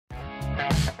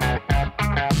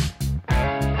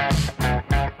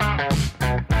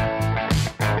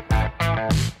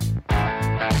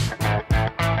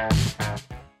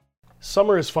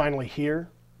Summer is finally here,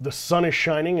 the sun is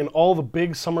shining, and all the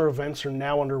big summer events are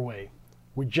now underway.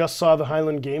 We just saw the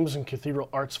Highland Games and Cathedral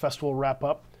Arts Festival wrap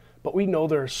up, but we know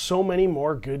there are so many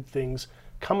more good things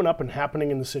coming up and happening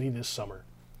in the city this summer.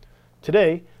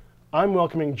 Today, I'm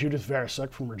welcoming Judith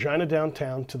Verasuk from Regina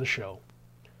Downtown to the show.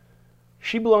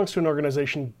 She belongs to an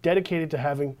organization dedicated to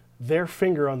having their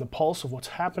finger on the pulse of what's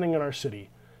happening in our city,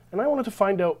 and I wanted to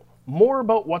find out more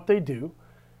about what they do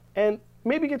and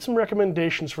maybe get some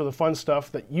recommendations for the fun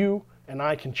stuff that you and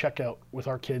I can check out with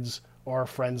our kids or our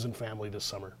friends and family this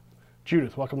summer.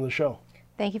 Judith, welcome to the show.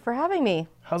 Thank you for having me.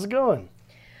 How's it going?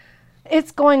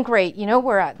 It's going great. You know,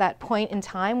 we're at that point in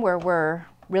time where we're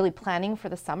really planning for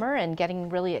the summer and getting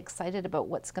really excited about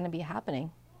what's going to be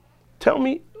happening. Tell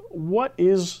me, what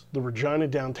is the Regina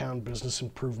Downtown Business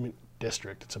Improvement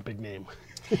District? It's a big name.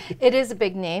 It is a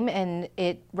big name, and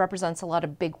it represents a lot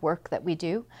of big work that we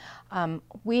do.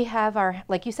 We have our,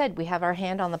 like you said, we have our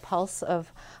hand on the pulse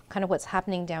of kind of what's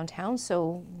happening downtown.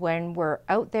 So when we're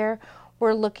out there,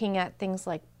 we're looking at things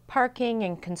like parking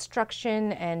and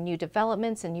construction and new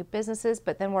developments and new businesses,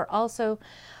 but then we're also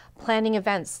planning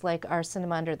events like our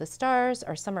Cinema Under the Stars,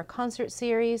 our summer concert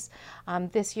series.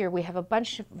 This year we have a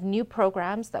bunch of new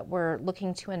programs that we're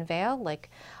looking to unveil, like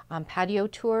patio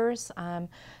tours,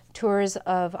 tours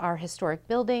of our historic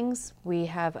buildings. We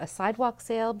have a sidewalk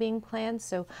sale being planned.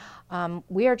 So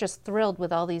we are just thrilled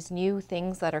with all these new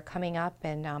things that are coming up,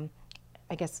 and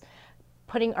I guess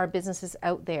putting our businesses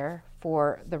out there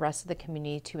for the rest of the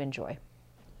community to enjoy.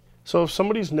 So if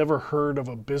somebody's never heard of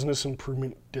a business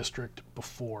improvement district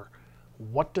before,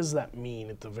 what does that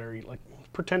mean at the very, like,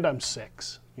 pretend I'm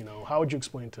 6, you know, how would you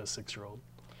explain to a 6-year-old?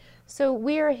 So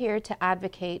we are here to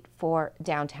advocate for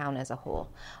downtown as a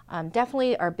whole.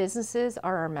 Definitely our businesses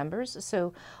are our members,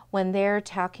 so when they're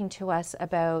talking to us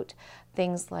about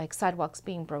things like sidewalks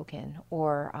being broken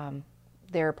or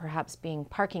there perhaps being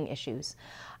parking issues,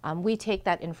 we take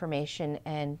that information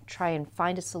and try and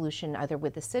find a solution either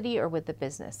with the city or with the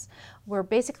business. We're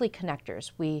basically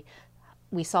connectors. We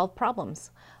solve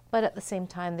problems, but at the same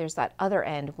time there's that other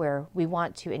end where we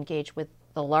want to engage with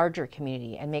the larger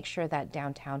community and make sure that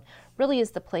downtown really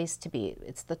is the place to be.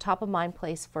 It's the top of mind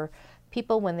place for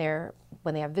people when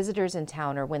they have visitors in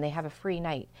town or when they have a free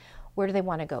night. Where do they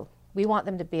want to go? We want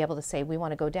them to be able to say, we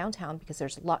want to go downtown because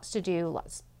there's lots to do,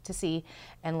 lots to see,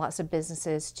 and lots of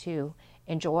businesses to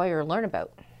enjoy or learn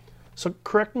about. So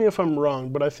correct me if I'm wrong,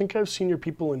 but I think I've seen your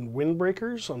people in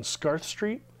Windbreakers on Scarth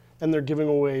Street, and they're giving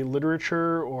away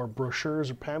literature or brochures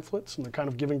or pamphlets, and they're kind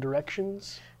of giving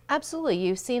directions. Absolutely.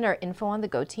 You've seen our Info on the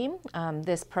Go team.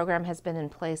 This program has been in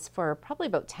place for probably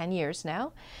about 10 years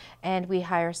now, and we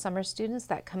hire summer students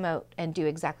that come out and do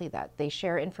exactly that. They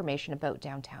share information about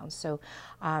downtown. So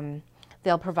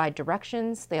they'll provide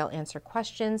directions, they'll answer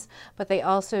questions, but they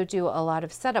also do a lot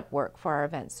of setup work for our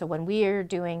events. So when we are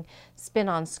doing Spin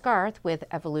on Scarth with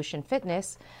Evolution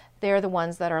Fitness, they're the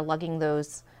ones that are lugging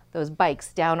those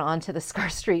bikes down onto the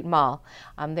Scarth Street Mall.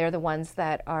 They're the ones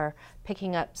that are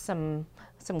picking up some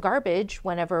garbage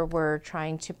whenever we're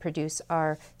trying to produce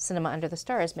our Cinema Under the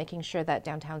Stars, making sure that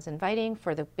downtown's inviting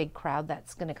for the big crowd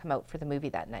that's going to come out for the movie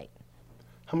that night.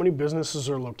 How many businesses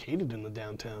are located in the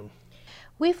downtown?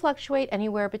 We fluctuate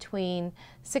anywhere between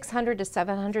 600 to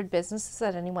 700 businesses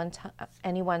at any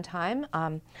one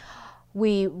time.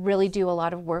 We really do a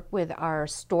lot of work with our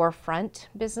storefront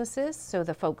businesses, so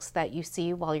the folks that you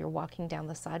see while you're walking down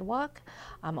the sidewalk.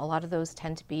 A lot of those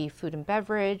tend to be food and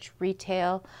beverage,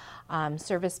 retail,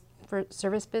 service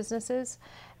businesses,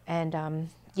 and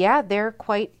yeah, they're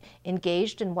quite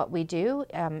engaged in what we do.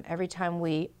 Every time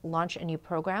we launch a new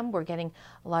program, we're getting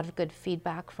a lot of good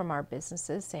feedback from our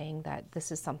businesses saying that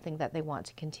this is something that they want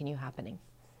to continue happening.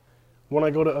 When I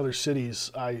go to other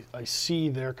cities, I see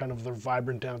their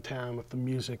vibrant downtown with the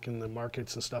music and the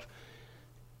markets and stuff.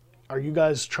 Are you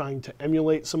guys trying to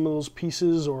emulate some of those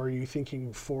pieces, or are you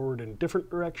thinking forward in different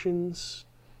directions?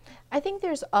 I think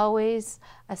there's always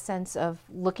a sense of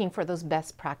looking for those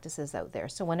best practices out there.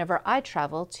 So whenever I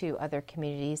travel to other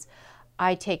communities,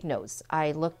 I take notes.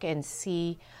 I look and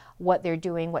see what they're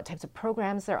doing, what types of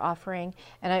programs they're offering,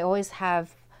 and I always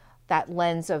have that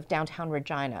lens of downtown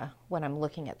Regina when I'm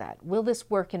looking at that. Will this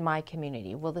work in my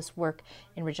community? Will this work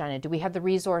in Regina? Do we have the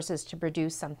resources to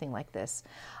produce something like this?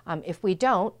 If we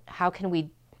don't, how can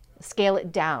we scale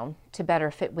it down to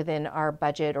better fit within our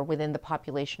budget or within the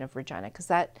population of Regina? Because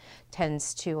that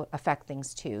tends to affect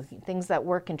things too. Things that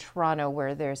work in Toronto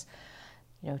where there's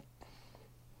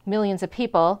millions of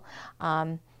people,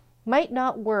 might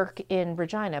not work in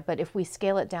Regina, but if we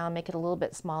scale it down, make it a little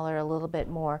bit smaller, a little bit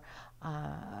more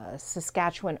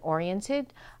Saskatchewan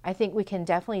oriented, I think we can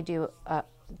definitely do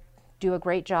a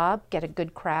great job, get a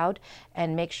good crowd,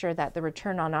 and make sure that the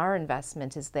return on our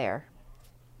investment is there.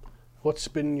 What's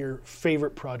been your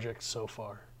favorite project so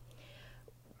far?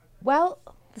 Well,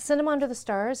 the Cinema Under the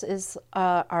Stars is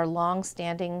our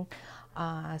long-standing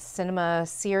cinema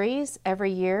series.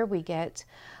 Every year we get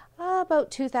about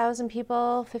 2,000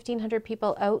 people, 1,500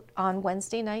 people out on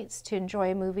Wednesday nights to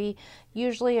enjoy a movie.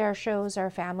 Usually our shows are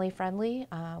family friendly.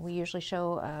 We usually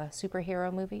show a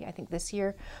superhero movie. I think this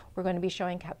year we're going to be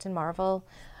showing Captain Marvel.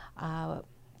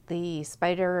 The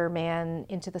Spider-Man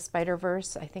Into the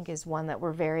Spider-Verse, I think, is one that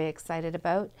we're very excited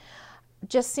about.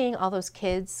 Just seeing all those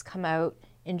kids come out,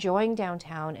 enjoying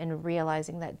downtown and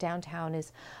realizing that downtown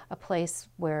is a place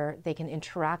where they can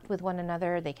interact with one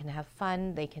another, they can have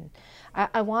fun,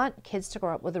 I want kids to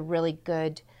grow up with a really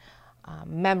good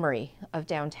memory of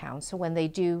downtown. So when they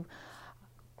do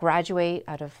graduate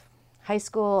out of high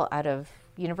school, out of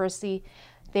university,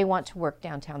 they want to work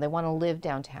downtown, they want to live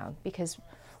downtown, because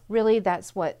really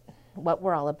that's what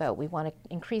we're all about. We want to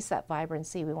increase that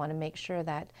vibrancy. We want to make sure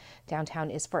that downtown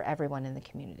is for everyone in the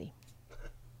community.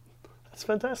 That's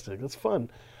fantastic. That's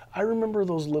fun. I remember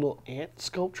those little ant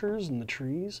sculptures in the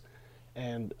trees,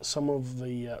 and some of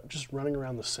the just running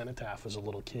around the cenotaph as a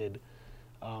little kid,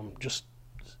 just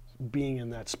being in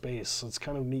that space. So it's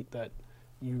kind of neat that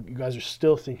you guys are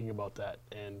still thinking about that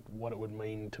and what it would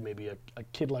mean to maybe a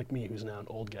kid like me, who's now an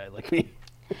old guy like me.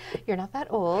 You're not that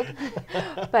old,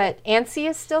 but Antsy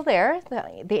is still there.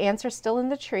 The ants are still in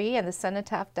the tree, and the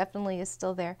cenotaph definitely is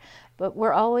still there. But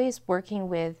we're always working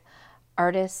with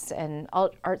artists and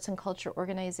arts and culture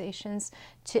organizations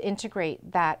to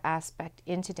integrate that aspect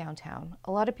into downtown.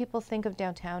 A lot of people think of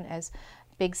downtown as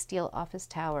big steel office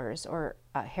towers or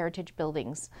heritage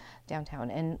buildings downtown.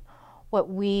 And what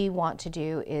we want to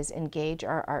do is engage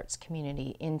our arts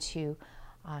community into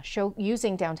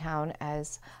using downtown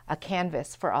as a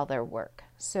canvas for all their work.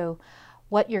 So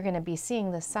what you're going to be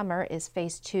seeing this summer is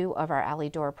phase 2 of our Alley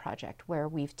Door project, where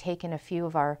we've taken a few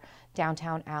of our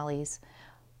downtown alleys,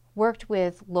 worked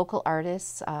with local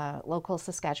artists, local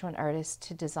Saskatchewan artists,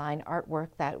 to design artwork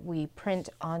that we print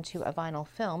onto a vinyl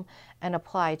film and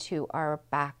apply to our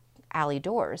back alley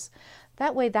doors.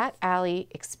 That way that alley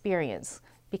experience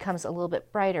becomes a little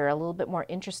bit brighter, a little bit more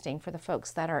interesting for the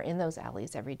folks that are in those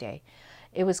alleys every day.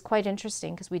 It was quite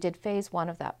interesting because we did phase 1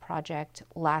 of that project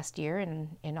last year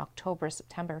in October,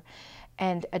 September,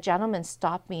 and a gentleman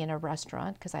stopped me in a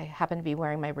restaurant because I happened to be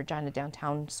wearing my Regina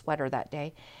Downtown sweater that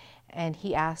day, and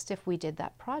he asked if we did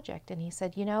that project, and he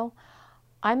said, you know,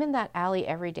 I'm in that alley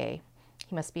every day.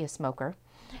 He must be a smoker.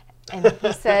 And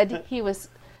he said he was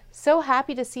so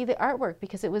happy to see the artwork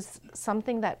because it was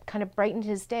something that kind of brightened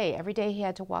his day. Every day he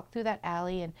had to walk through that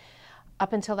alley, and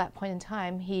up until that point in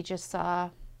time, he just saw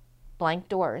blank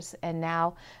doors, and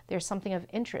now there's something of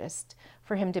interest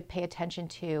for him to pay attention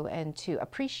to and to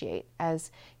appreciate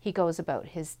as he goes about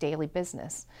his daily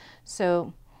business.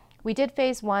 So we did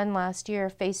phase 1 last year.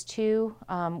 Phase 2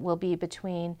 will be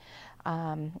between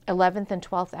 11th and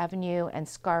 12th Avenue and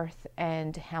Scarth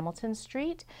and Hamilton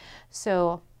Street.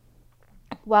 So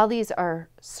while these are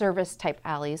service type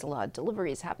alleys, a lot of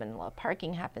deliveries happen, a lot of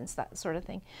parking happens, that sort of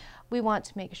thing, we want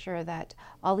to make sure that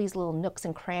all these little nooks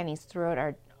and crannies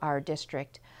throughout our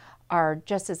district are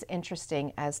just as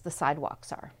interesting as the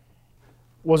sidewalks are.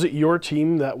 Was it your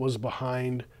team that was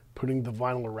behind putting the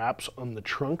vinyl wraps on the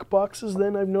trunk boxes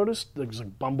then, I've noticed? There's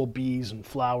like bumblebees and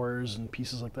flowers and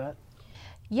pieces like that?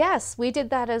 Yes, we did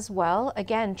that as well.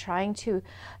 Again, trying to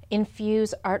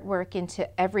infuse artwork into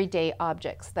everyday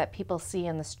objects that people see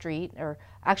in the street, or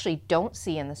actually don't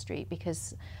see in the street,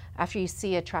 because after you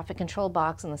see a traffic control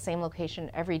box in the same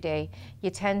location every day, you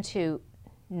tend to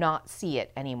not see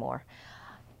it anymore.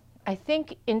 I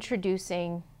think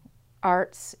introducing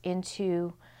arts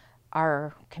into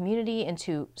our community,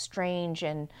 into strange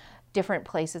and different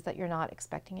places that you're not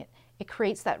expecting it, it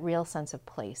creates that real sense of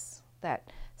place, that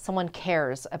someone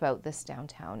cares about this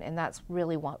downtown, and that's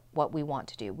really what we want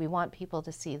to do. We want people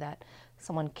to see that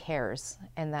someone cares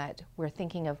and that we're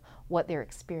thinking of what their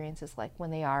experience is like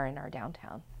when they are in our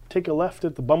downtown. Take a left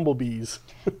at the bumblebees.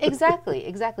 Exactly,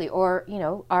 exactly. Or, you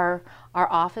know, our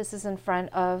office is in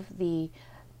front of the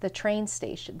train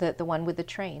station, the one with the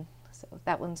train. So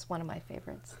that one's one of my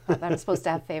favorites. I'm supposed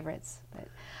to have favorites, but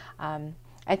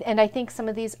and I think some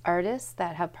of these artists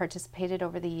that have participated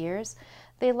over the years,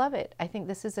 they love it. I think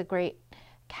this is a great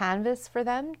canvas for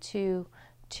them to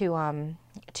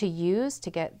use to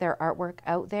get their artwork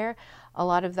out there. A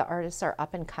lot of the artists are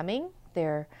up and coming.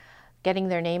 They're getting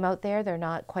their name out there. They're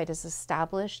not quite as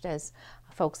established as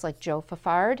folks like Joe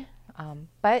Fafard,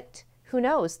 but who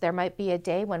knows? There might be a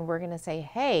day when we're going to say,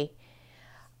 hey,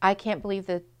 I can't believe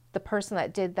that the person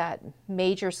that did that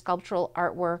major sculptural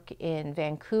artwork in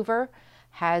Vancouver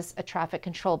has a traffic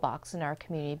control box in our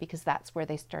community, because that's where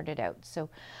they started out. So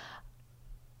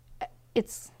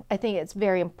I think it's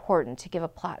very important to give a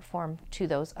platform to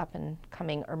those up and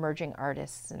coming emerging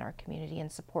artists in our community and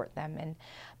support them and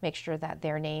make sure that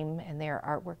their name and their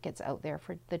artwork gets out there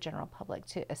for the general public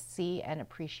to see and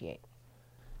appreciate.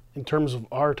 In terms of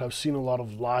art, I've seen a lot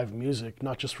of live music,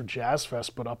 not just for Jazz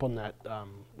Fest, but up on that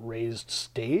raised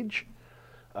stage.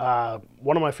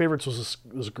 One of my favorites was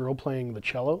this girl playing the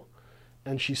cello,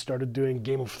 and she started doing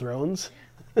Game of Thrones.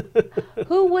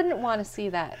 Who wouldn't want to see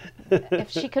that?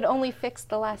 If she could only fix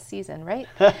the last season, right?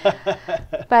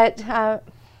 But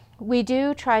we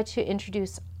do try to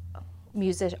introduce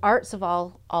arts of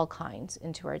all kinds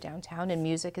into our downtown, and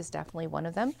music is definitely one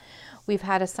of them. We've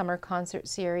had a summer concert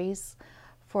series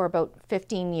for about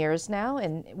 15 years now,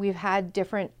 and we've had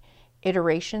different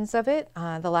iterations of it.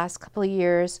 The last couple of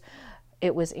years,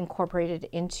 it was incorporated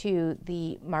into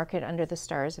the Market Under the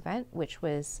Stars event, which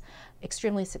was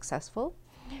extremely successful.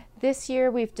 This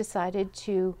year, we've decided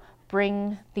to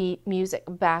bring the music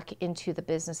back into the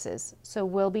businesses. So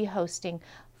we'll be hosting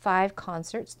 5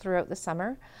 concerts throughout the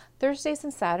summer, Thursdays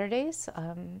and Saturdays,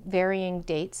 varying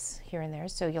dates here and there.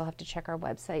 So you'll have to check our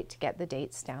website to get the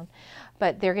dates down.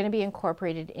 But they're going to be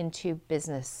incorporated into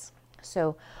business.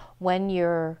 So when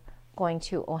you're going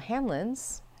to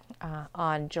O'Hanlon's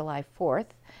on July 4th,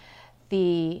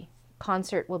 the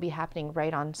concert will be happening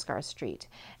right on Scar Street,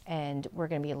 and we're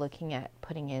going to be looking at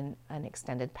putting in an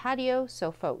extended patio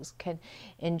so folks can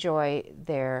enjoy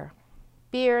their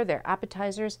beer, their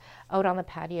appetizers out on the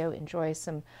patio, enjoy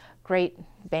some great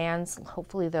bands.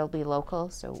 Hopefully they'll be local,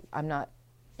 so I'm not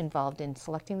involved in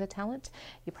selecting the talent.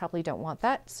 You probably don't want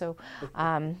that. So,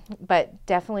 but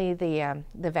definitely the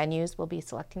venues will be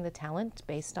selecting the talent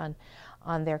based on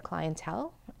their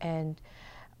clientele, and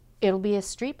it'll be a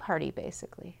street party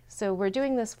basically. So we're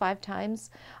doing this 5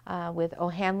 times with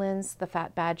O'Hanlon's, the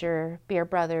Fat Badger, Beer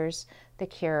Brothers, The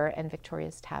Cure, and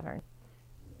Victoria's Tavern.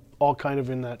 All kind of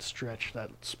in that stretch,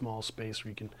 that small space where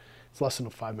you can, it's less than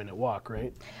a 5-minute walk,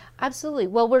 right? Absolutely.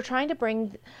 Well, we're trying to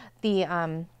bring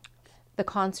the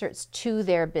concerts to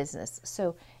their business.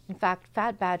 So in fact,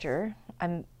 Fat Badger,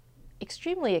 I'm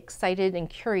extremely excited and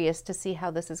curious to see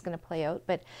how this is going to play out,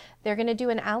 but they're going to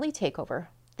do an alley takeover.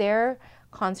 Their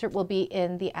concert will be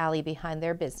in the alley behind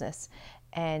their business,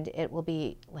 and it will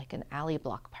be like an alley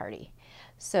block party.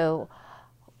 So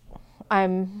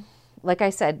like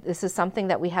I said, this is something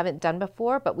that we haven't done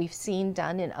before, but we've seen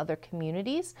done in other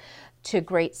communities to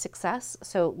great success.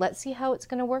 So let's see how it's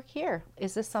going to work here.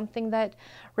 Is this something that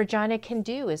Regina can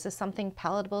do? Is this something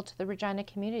palatable to the Regina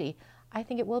community? I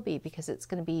think it will be, because it's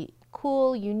going to be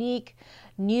cool, unique,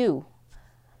 new.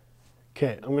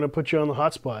 Okay, I'm going to put you on the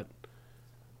hot spot.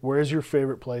 Where's your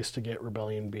favorite place to get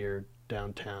Rebellion beer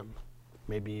downtown?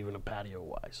 Maybe even a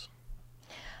patio-wise.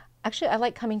 Actually, I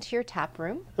like coming to your tap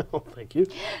room. Oh, thank you.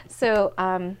 So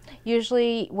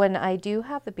usually when I do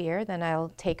have the beer, then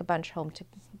I'll take a bunch home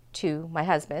to my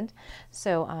husband.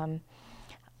 So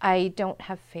I don't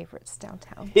have favorites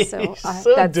downtown. So,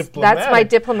 that's my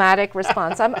diplomatic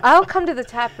response. I'll come to the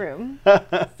tap room.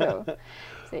 So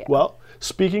yeah. Well,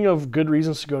 speaking of good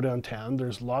reasons to go downtown,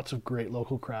 there's lots of great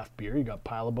local craft beer. You got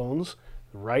Pile of Bones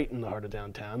right in the heart of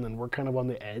downtown, and we're kind of on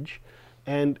the edge.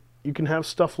 And you can have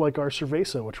stuff like our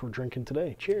cerveza, which we're drinking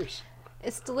today. Cheers.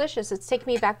 It's delicious. It's taking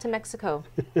me back to Mexico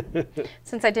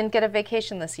since I didn't get a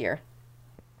vacation this year.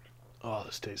 Oh,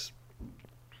 this tastes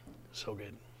so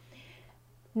good.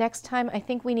 Next time, I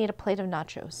think we need a plate of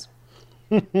nachos.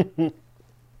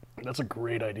 That's a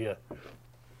great idea.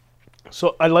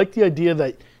 So I like the idea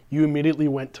that you immediately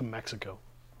went to Mexico.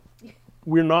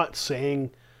 We're not saying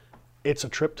it's a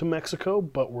trip to Mexico,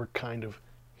 but we're kind of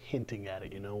hinting at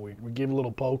it, you know. We give a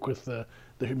little poke with the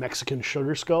Mexican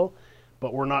sugar skull,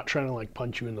 but we're not trying to like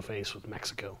punch you in the face with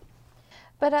Mexico.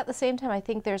 But at the same time, I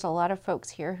think there's a lot of folks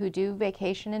here who do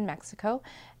vacation in Mexico,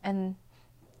 and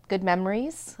good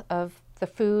memories of the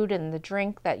food and the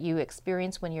drink that you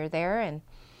experience when you're there, and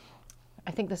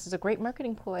I think this is a great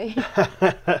marketing ploy.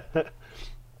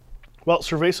 Well,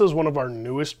 cerveza is one of our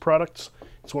newest products.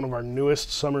 It's one of our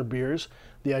newest summer beers.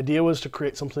 The idea was to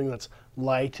create something that's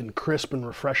light and crisp and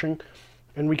refreshing,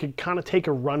 and we could kind of take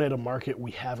a run at a market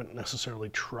we haven't necessarily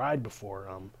tried before.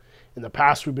 In the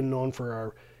past, we've been known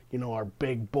for our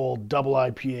big, bold double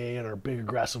IPA and our big,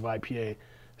 aggressive IPA.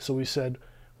 So we said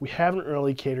we haven't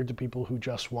really catered to people who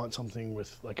just want something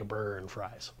with like a burger and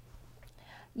fries.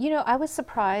 You know, I was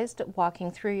surprised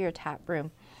walking through your tap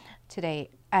room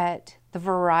today at the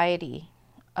variety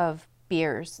of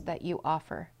beers that you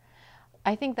offer.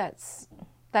 I think that's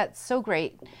so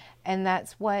great, and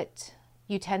that's what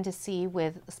you tend to see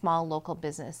with small local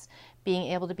business,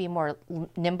 being able to be more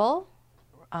nimble,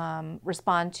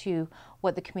 respond to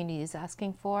what the community is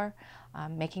asking for,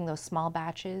 making those small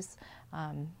batches.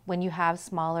 When you have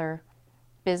smaller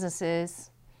businesses,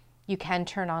 you can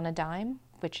turn on a dime,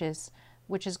 which is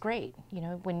great. You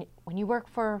know, when you work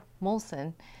for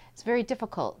Molson, it's very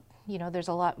difficult. You know, there's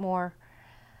a lot more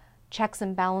checks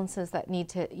and balances that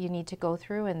you need to go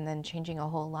through, and then changing a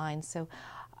whole line. So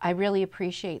I really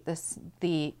appreciate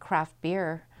the craft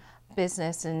beer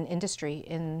business and industry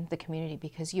in the community,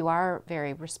 because you are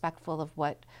very respectful of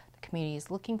what the community is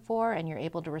looking for, and you're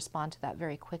able to respond to that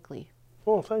very quickly.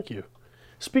 Well, thank you.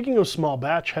 Speaking of small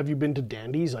batch, have you been to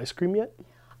Dandy's Ice Cream yet?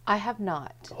 I have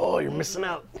not. Oh, you're missing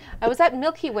out. I was at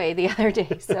Milky Way the other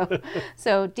day,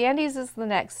 so Dandy's is the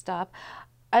next stop.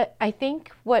 I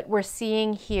think what we're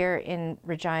seeing here in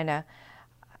Regina,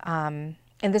 and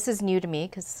this is new to me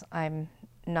because I'm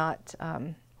not,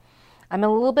 I'm a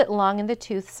little bit long in the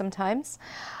tooth sometimes,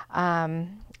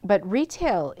 but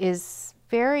retail is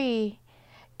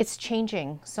it's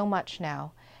changing so much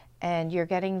now, and you're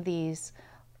getting these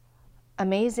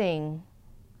amazing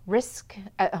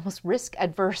almost risk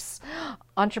adverse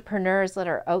entrepreneurs that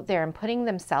are out there and putting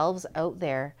themselves out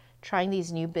there, trying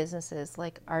these new businesses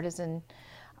like artisan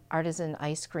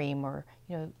ice cream, or,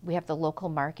 you know, we have the local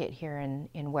market here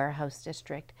in Warehouse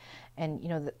District, and, you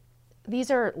know, these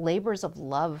are labors of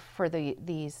love for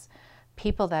these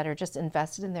people that are just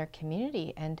invested in their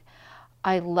community. And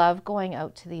I love going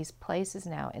out to these places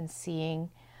now and seeing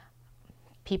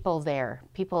people there,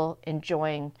 people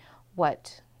enjoying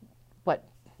what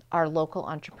our local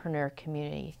entrepreneur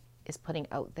community is putting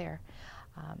out there.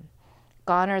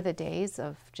 Gone are the days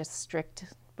of just strict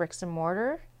bricks and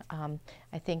mortar.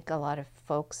 I think a lot of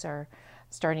folks are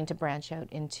starting to branch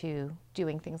out into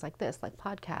doing things like this, like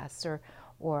podcasts,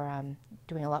 or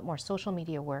doing a lot more social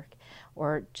media work,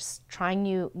 or just trying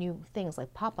new things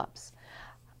like pop-ups.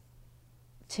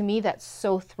 To me, that's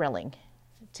so thrilling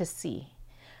to see,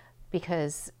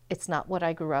 because it's not what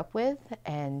I grew up with,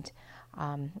 and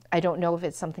I don't know if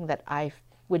it's something that I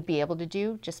would be able to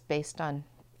do just based on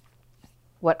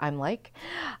what I'm like,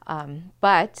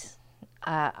 but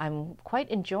I'm quite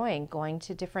enjoying going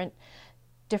to different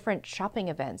shopping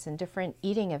events and different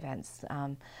eating events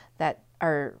that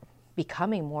are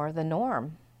becoming more the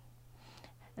norm.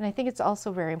 And I think it's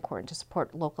also very important to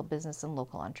support local business and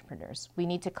local entrepreneurs. We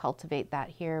need to cultivate that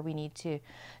here. We need to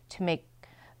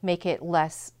make it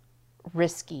less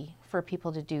risky for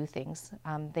people to do things.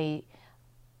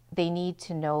 They need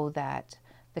to know that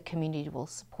the community will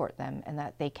support them and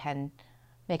that they can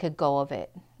make a go of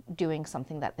it doing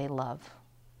something that they love.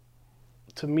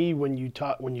 To me, when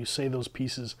you say those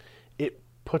pieces, it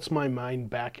puts my mind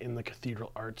back in the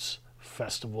Cathedral Arts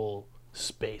Festival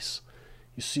space.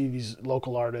 You see these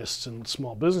local artists and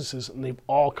small businesses, and they've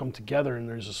all come together, and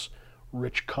there's this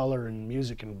rich color and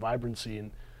music and vibrancy,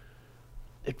 and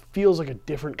it feels like a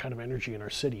different kind of energy in our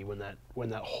city when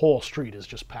that whole street is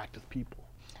just packed with people.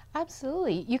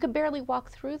 Absolutely. You could barely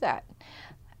walk through that.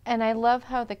 And I love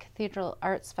how the Cathedral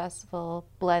Arts Festival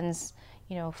blends,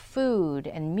 you know, food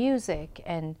and music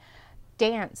and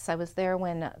dance. I was there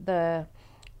when the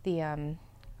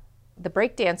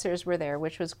break dancers were there,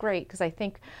 which was great, because I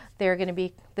think they're going to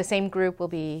be, the same group will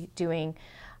be doing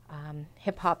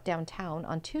hip hop downtown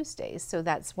on Tuesdays. So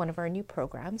that's one of our new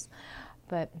programs.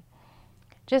 But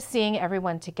just seeing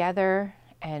everyone together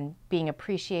and being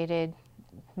appreciated,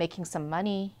 making some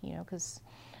money, you know, because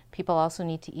people also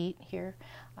need to eat here.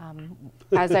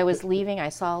 As I was leaving, I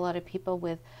saw a lot of people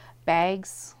with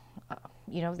bags.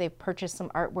 You know, they've purchased some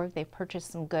artwork, they've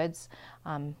purchased some goods,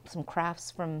 some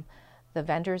crafts from the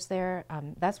vendors there.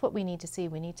 That's what we need to see.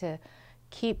 We need to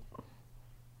keep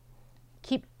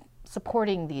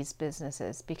supporting these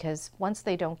businesses, because once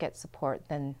they don't get support,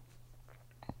 then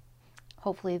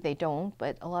hopefully they don't,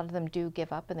 but a lot of them do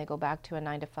give up and they go back to a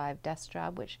 9-to-5 desk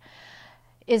job, which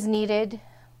is needed,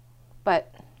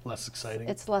 but less exciting.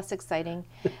 It's less exciting.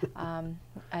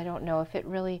 I don't know if it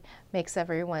really makes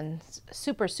everyone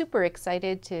super, super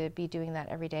excited to be doing that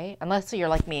every day, unless you're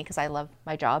like me, because I love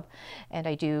my job and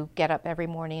I do get up every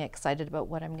morning excited about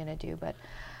what I'm going to do. But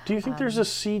do you think there's a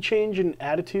sea change in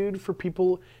attitude for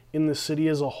people in the city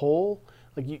as a whole?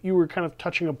 Like you were kind of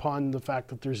touching upon the fact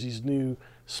that there's these new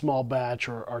small batch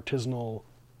or artisanal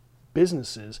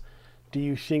businesses. Do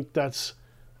you think that's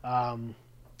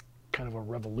kind of a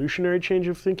revolutionary change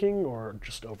of thinking, or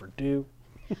just overdue?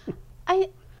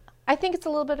 I think it's a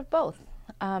little bit of both.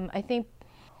 I think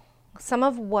some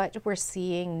of what we're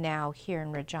seeing now here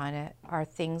in Regina are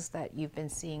things that you've been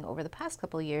seeing over the past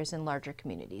couple of years in larger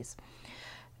communities.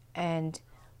 And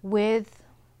with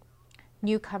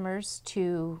newcomers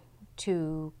to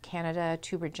Canada,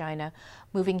 to Regina,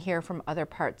 moving here from other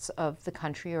parts of the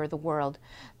country or the world,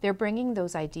 they're bringing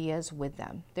those ideas with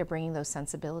them. They're bringing those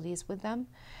sensibilities with them.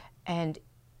 And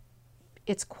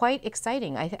it's quite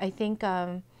exciting. I think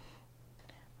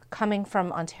coming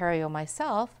from Ontario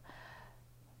myself,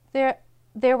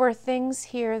 there were things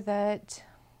here that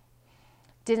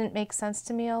didn't make sense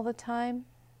to me all the time.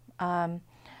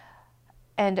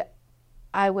 And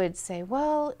I would say,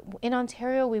 well, in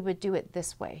Ontario, we would do it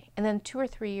this way. And then 2 or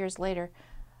 3 years later,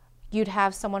 you'd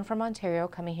have someone from Ontario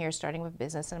coming here, starting with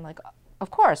business. And I'm like, of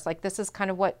course, like this is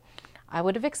kind of what I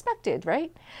would have expected,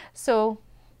 right? So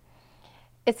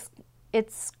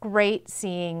it's great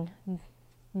seeing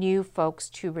new folks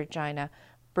to Regina,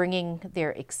 bringing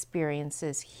their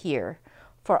experiences here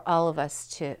for all of us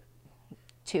to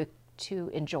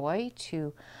enjoy,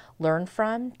 to learn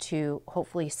from, to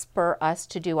hopefully spur us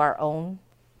to do our own,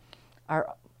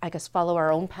 follow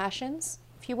our own passions,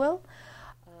 if you will.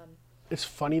 It's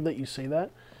funny that you say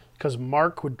that, because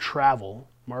Mark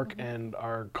and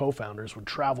our co-founders would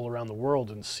travel around the world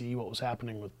and see what was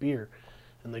happening with beer.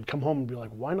 And they'd come home and be like,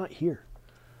 why not here?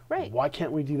 Right. Why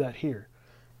can't we do that here?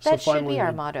 That should be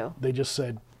our motto. They just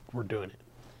said, we're doing it.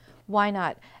 Why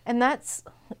not? And that's,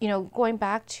 going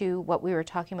back to what we were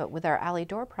talking about with our Alley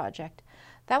Door project,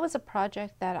 that was a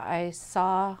project that I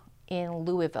saw in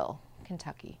Louisville,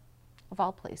 Kentucky, of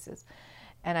all places.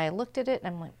 And I looked at it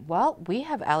and I'm like, well, we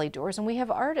have alley doors and we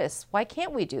have artists. Why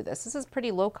can't we do this? This is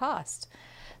pretty low cost.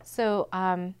 So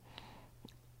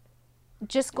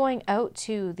just going out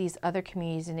to these other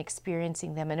communities and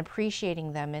experiencing them and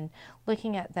appreciating them and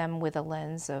looking at them with a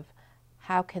lens of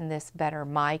how can this better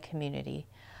my community.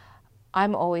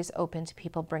 I'm always open to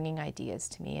people bringing ideas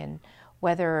to me, and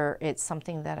whether it's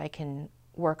something that I can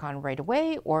work on right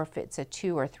away or if it's a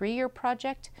 2 or 3 year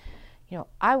project,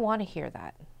 I want to hear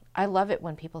that. I love it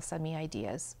when people send me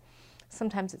ideas.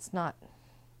 Sometimes it's not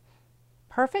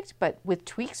perfect, but with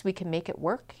tweaks we can make it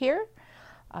work here.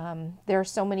 There are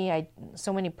so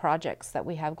many projects that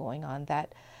we have going on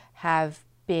that have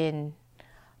been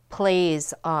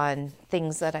plays on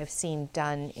things that I've seen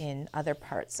done in other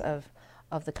parts of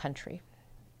the country.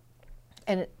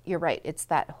 And you're right, it's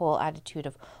that whole attitude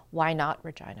of why not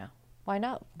Regina? Why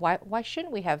not? Why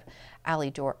shouldn't we have alley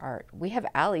door art? We have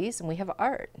alleys and we have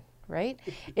art, right?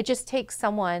 It just takes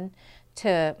someone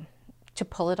to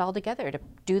pull it all together, to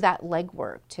do that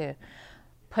legwork, to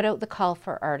put out the call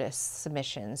for artist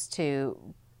submissions, to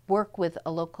work with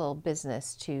a local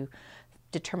business to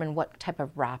determine what type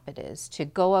of wrap it is, to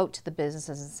go out to the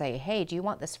businesses and say, hey, do you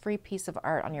want this free piece of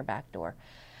art on your back door?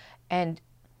 And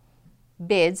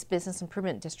BIDs, Business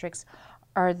Improvement Districts,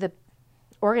 are the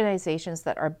organizations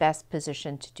that are best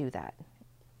positioned to do that.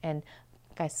 And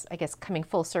I guess coming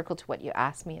full circle to what you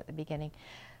asked me at the beginning,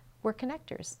 we're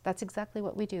connectors. That's exactly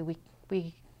what we do.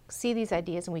 We see these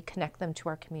ideas and we connect them to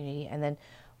our community, and then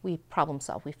we problem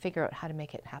solve. We figure out how to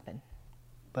make it happen.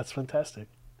 That's fantastic.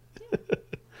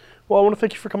 Well, I want to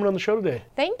thank you for coming on the show today.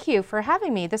 Thank you for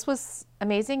having me. This was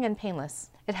amazing and painless.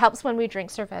 It helps when we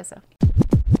drink cerveza.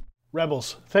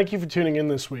 Rebels, thank you for tuning in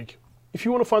this week. If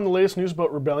you want to find the latest news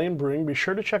about Rebellion Brewing, be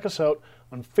sure to check us out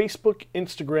on Facebook,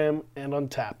 Instagram, and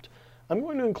Untapped. I'm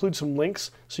going to include some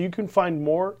links so you can find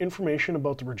more information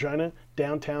about the Regina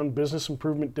Downtown Business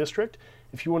Improvement District.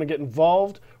 If you want to get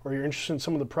involved or you're interested in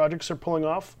some of the projects they're pulling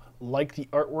off, like the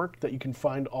artwork that you can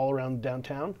find all around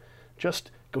downtown,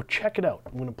 just go check it out.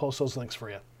 I'm going to post those links for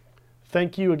you.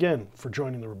 Thank you again for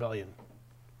joining the Rebellion.